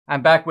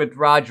I'm back with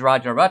Raj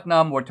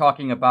Rajaratnam. We're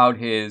talking about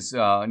his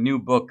new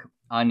book,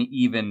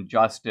 Uneven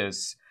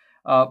Justice.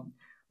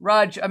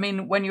 Raj, I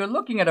mean, when you're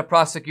looking at a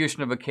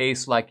prosecution of a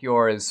case like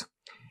yours,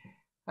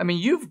 I mean,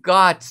 you've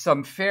got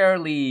some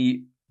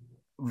fairly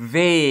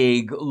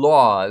vague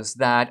laws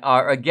that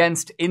are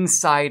against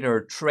insider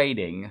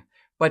trading.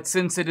 But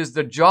since it is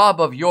the job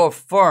of your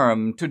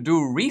firm to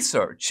do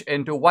research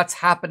into what's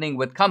happening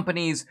with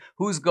companies,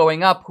 who's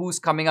going up, who's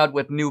coming out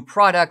with new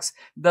products,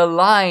 the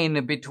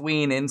line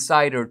between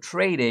insider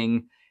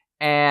trading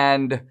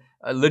and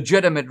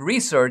legitimate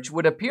research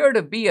would appear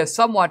to be a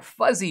somewhat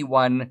fuzzy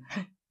one.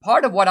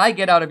 Part of what I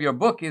get out of your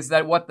book is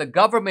that what the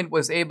government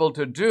was able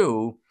to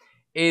do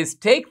is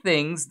take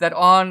things that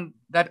on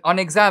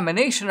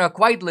examination are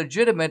quite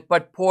legitimate,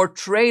 but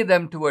portray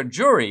them to a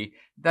jury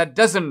that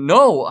doesn't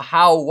know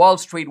how Wall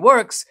Street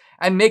works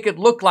and make it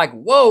look like,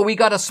 whoa, we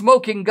got a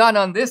smoking gun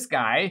on this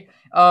guy.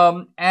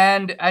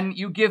 And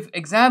you give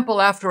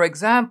example after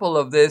example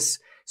of this.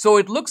 So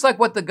it looks like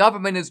what the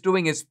government is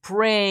doing is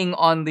preying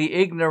on the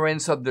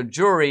ignorance of the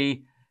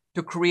jury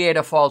to create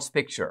a false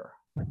picture.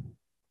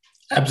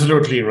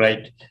 Absolutely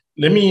right.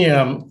 Let me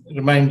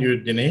remind you,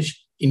 Dinesh,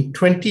 in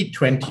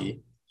 2020,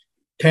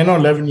 10 or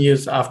 11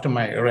 years after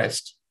my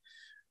arrest,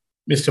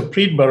 Mr.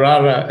 Preet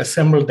Bharara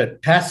assembled a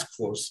task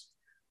force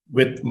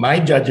with my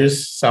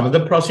judges, some of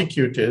the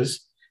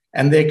prosecutors,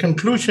 and their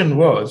conclusion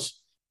was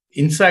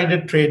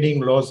insider trading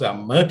laws are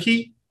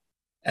murky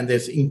and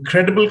there's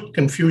incredible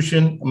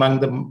confusion among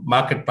the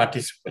market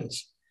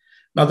participants.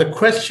 Now, the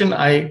question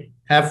I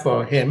have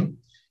for him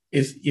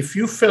is, if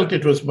you felt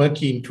it was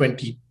murky in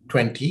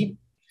 2020,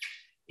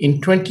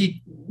 in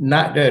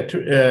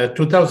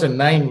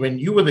 2009, when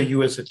you were the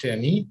US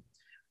attorney,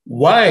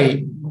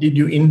 why did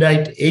you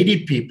indict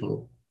 80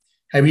 people?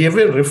 Have you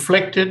ever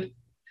reflected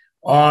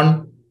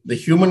on the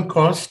human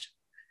cost,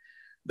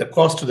 the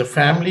cost to the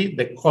family,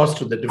 the cost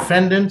to the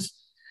defendants,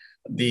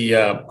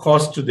 the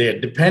cost to their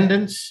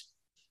dependents?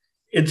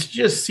 It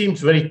just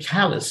seems very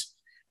callous.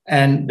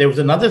 And there was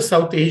another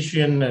South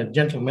Asian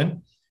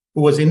gentleman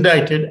who was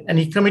indicted and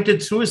he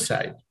committed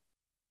suicide,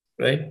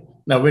 right?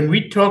 Now, when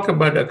we talk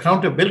about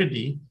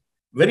accountability,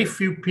 very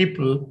few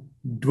people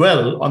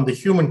dwell on the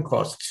human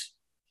costs.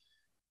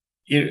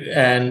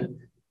 And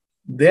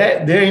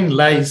therein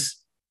lies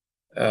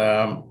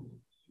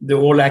the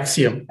old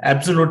axiom,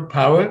 absolute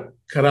power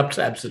corrupts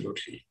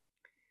absolutely.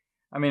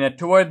 I mean,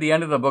 toward the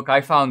end of the book, I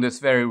found this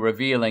very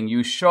revealing.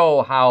 You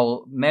show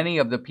how many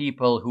of the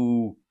people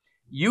who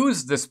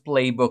used this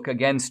playbook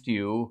against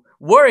you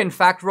were in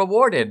fact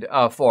rewarded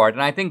for it.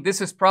 And I think this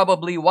is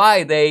probably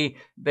why they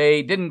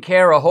didn't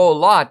care a whole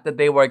lot that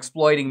they were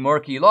exploiting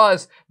murky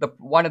laws.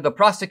 One of the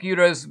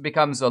prosecutors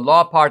becomes a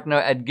law partner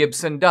at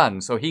Gibson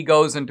Dunn. So he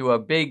goes into a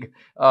big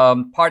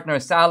partner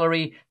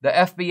salary. The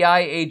FBI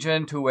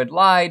agent who had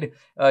lied,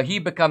 he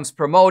becomes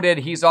promoted.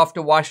 He's off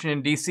to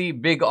Washington, D.C.,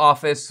 big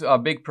office,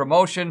 big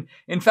promotion.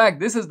 In fact,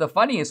 this is the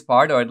funniest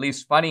part, or at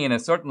least funny in a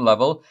certain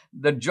level.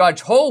 The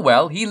Judge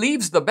Holwell, he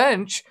leaves the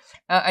bench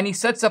and he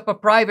sets up a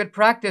private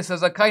practice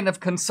as a kind of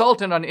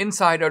consultant on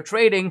insider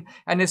trading,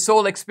 and his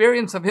sole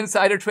experience of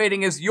insider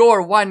trading is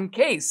your one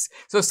case.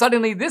 So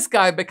suddenly this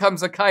guy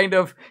becomes a kind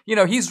of,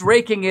 he's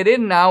raking it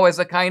in now as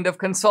a kind of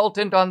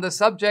consultant on the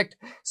subject.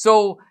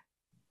 So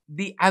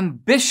the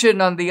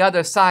ambition on the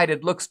other side,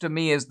 it looks to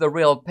me, is the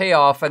real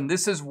payoff, and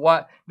this is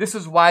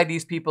why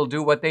these people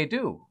do what they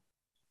do.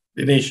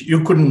 Dinesh,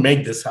 you couldn't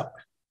make this up,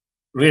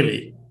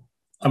 really.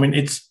 I mean,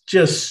 it's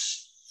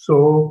just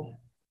so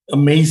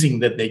amazing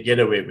that they get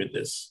away with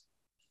this.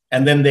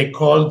 And then they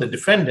call the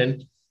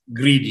defendant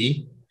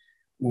greedy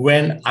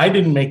when I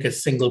didn't make a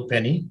single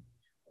penny.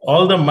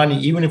 All the money,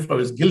 even if I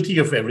was guilty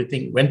of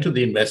everything, went to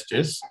the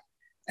investors.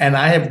 And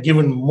I have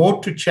given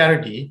more to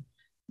charity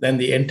than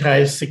the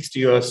entire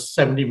 60 or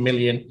 70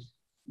 million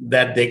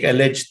that they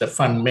allege the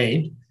fund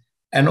made.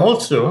 And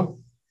also,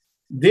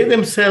 they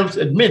themselves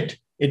admit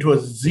it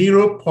was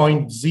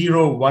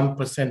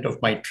 0.01%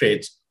 of my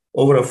trades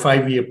over a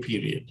 5-year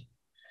period.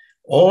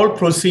 All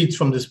proceeds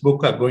from this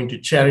book are going to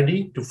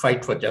charity to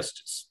fight for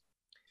justice.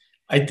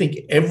 I think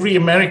every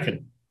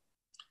American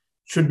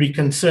should be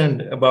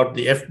concerned about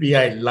the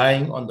FBI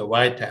lying on the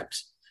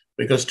wiretaps,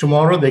 because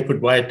tomorrow they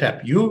could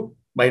wiretap you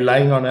by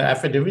lying on an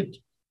affidavit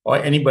or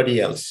anybody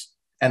else.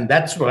 And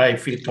that's why I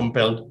feel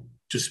compelled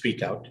to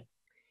speak out.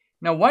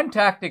 Now, one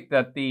tactic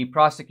that the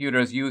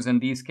prosecutors use in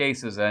these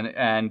cases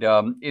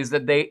is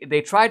that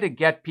they try to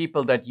get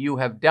people that you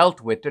have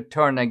dealt with to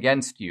turn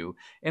against you.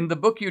 In the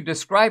book, you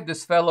describe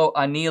this fellow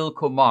Anil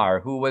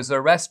Kumar, who was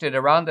arrested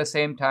around the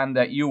same time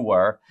that you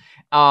were.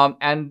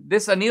 And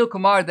this Anil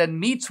Kumar then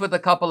meets with a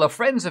couple of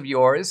friends of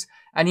yours,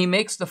 and he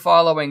makes the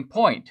following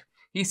point.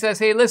 He says,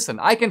 hey, listen,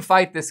 I can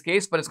fight this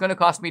case, but it's going to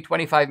cost me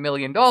 $25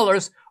 million,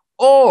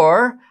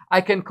 or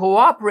I can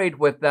cooperate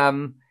with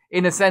them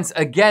in a sense,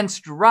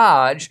 against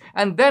Raj,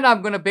 and then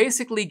I'm going to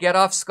basically get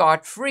off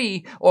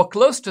scot-free or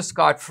close to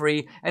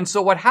scot-free. And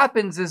so what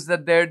happens is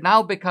that there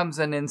now becomes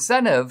an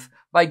incentive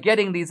by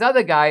getting these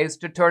other guys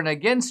to turn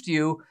against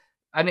you.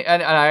 And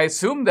I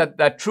assume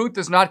that truth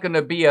is not going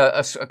to be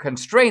a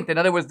constraint. In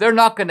other words, they're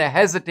not going to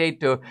hesitate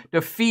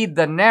to feed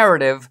the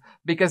narrative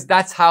because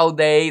that's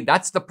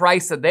the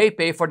price that they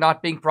pay for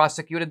not being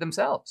prosecuted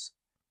themselves.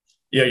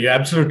 Yeah, you're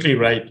absolutely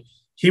right.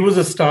 He was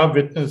a star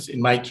witness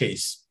in my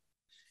case.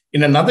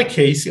 In another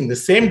case in the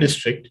same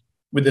district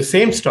with the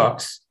same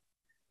stocks,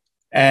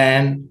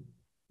 and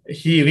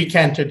he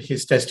recanted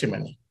his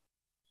testimony,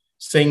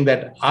 saying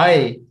that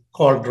I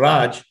called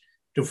Raj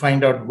to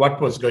find out what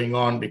was going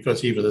on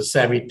because he was a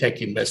savvy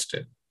tech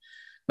investor.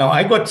 Now,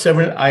 I got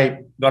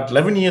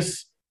 11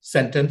 years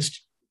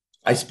sentenced.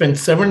 I spent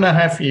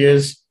 7.5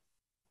 years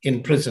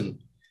in prison.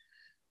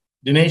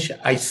 Dinesh,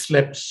 I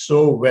slept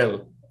so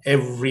well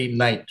every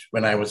night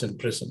when I was in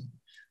prison.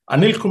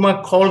 Anil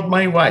Kumar called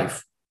my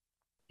wife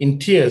in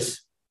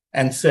tears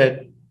and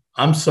said,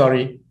 I'm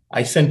sorry,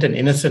 I sent an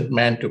innocent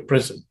man to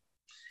prison.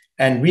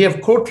 And we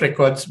have court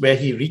records where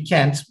he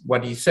recants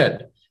what he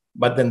said.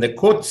 But then the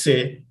courts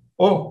say,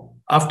 oh,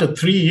 after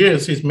 3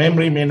 years, his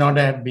memory may not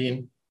have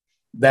been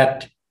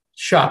that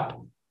sharp.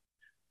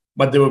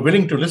 But they were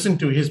willing to listen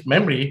to his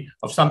memory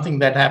of something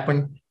that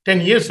happened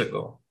 10 years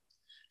ago.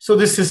 So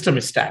this system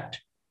is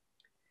stacked.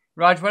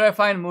 Raj, what I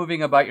find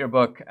moving about your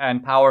book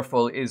and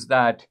powerful is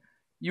that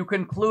you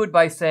conclude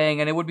by saying,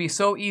 and it would be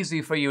so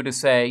easy for you to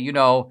say, you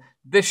know,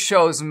 this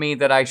shows me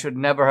that I should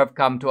never have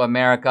come to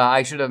America.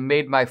 I should have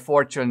made my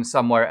fortune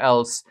somewhere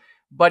else.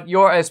 But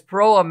you're as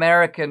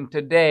pro-American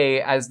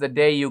today as the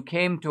day you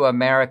came to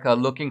America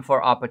looking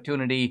for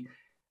opportunity.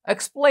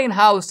 Explain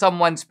how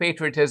someone's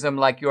patriotism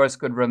like yours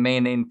could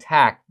remain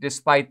intact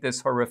despite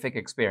this horrific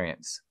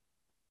experience.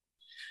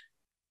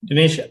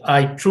 Dinesh,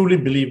 I truly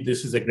believe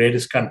this is the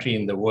greatest country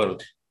in the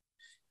world.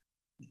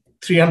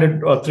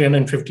 300 or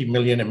 350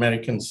 million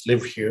Americans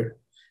live here,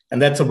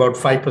 and that's about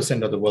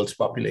 5% of the world's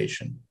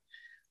population.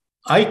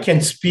 I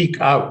can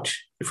speak out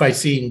if I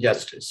see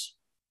injustice.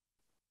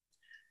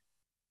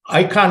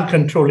 I can't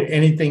control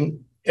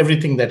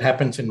everything that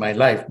happens in my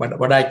life, but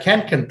what I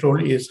can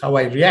control is how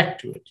I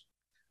react to it.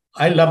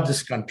 I love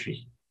this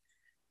country.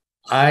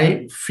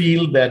 I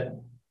feel that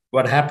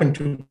what happened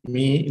to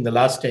me in the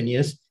last 10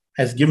 years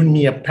has given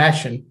me a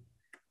passion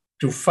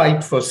to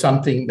fight for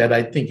something that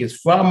I think is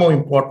far more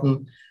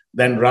important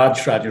than Raj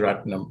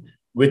Rajaratnam,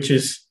 which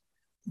is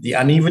the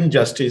uneven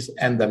justice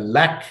and the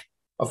lack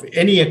of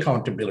any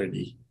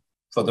accountability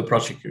for the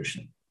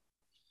prosecution.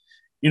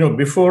 You know,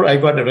 before I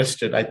got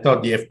arrested, I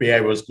thought the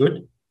FBI was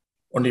good.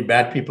 Only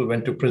bad people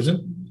went to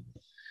prison.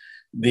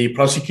 The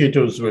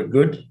prosecutors were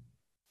good.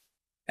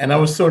 And I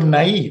was so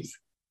naive.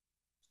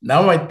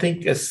 Now I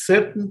think a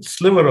certain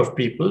sliver of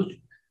people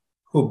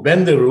who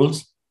bend the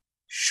rules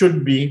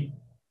should be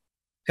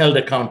held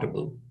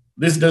accountable.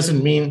 This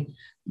doesn't mean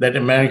that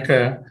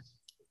America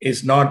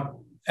is not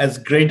as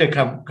great a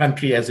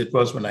country as it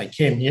was when I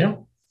came here.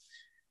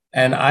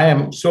 And I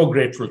am so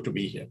grateful to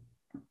be here.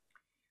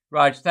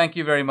 Raj, thank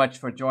you very much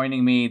for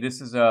joining me. This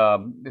is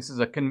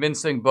a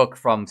convincing book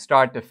from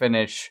start to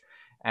finish,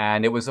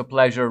 and it was a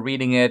pleasure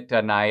reading it.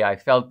 And I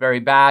felt very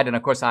bad, and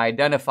of course, I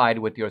identified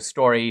with your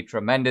story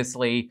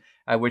tremendously.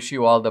 I wish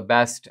you all the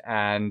best,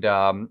 and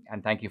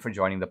thank you for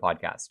joining the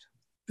podcast.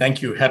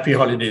 Thank you. Happy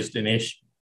holidays, Dinesh.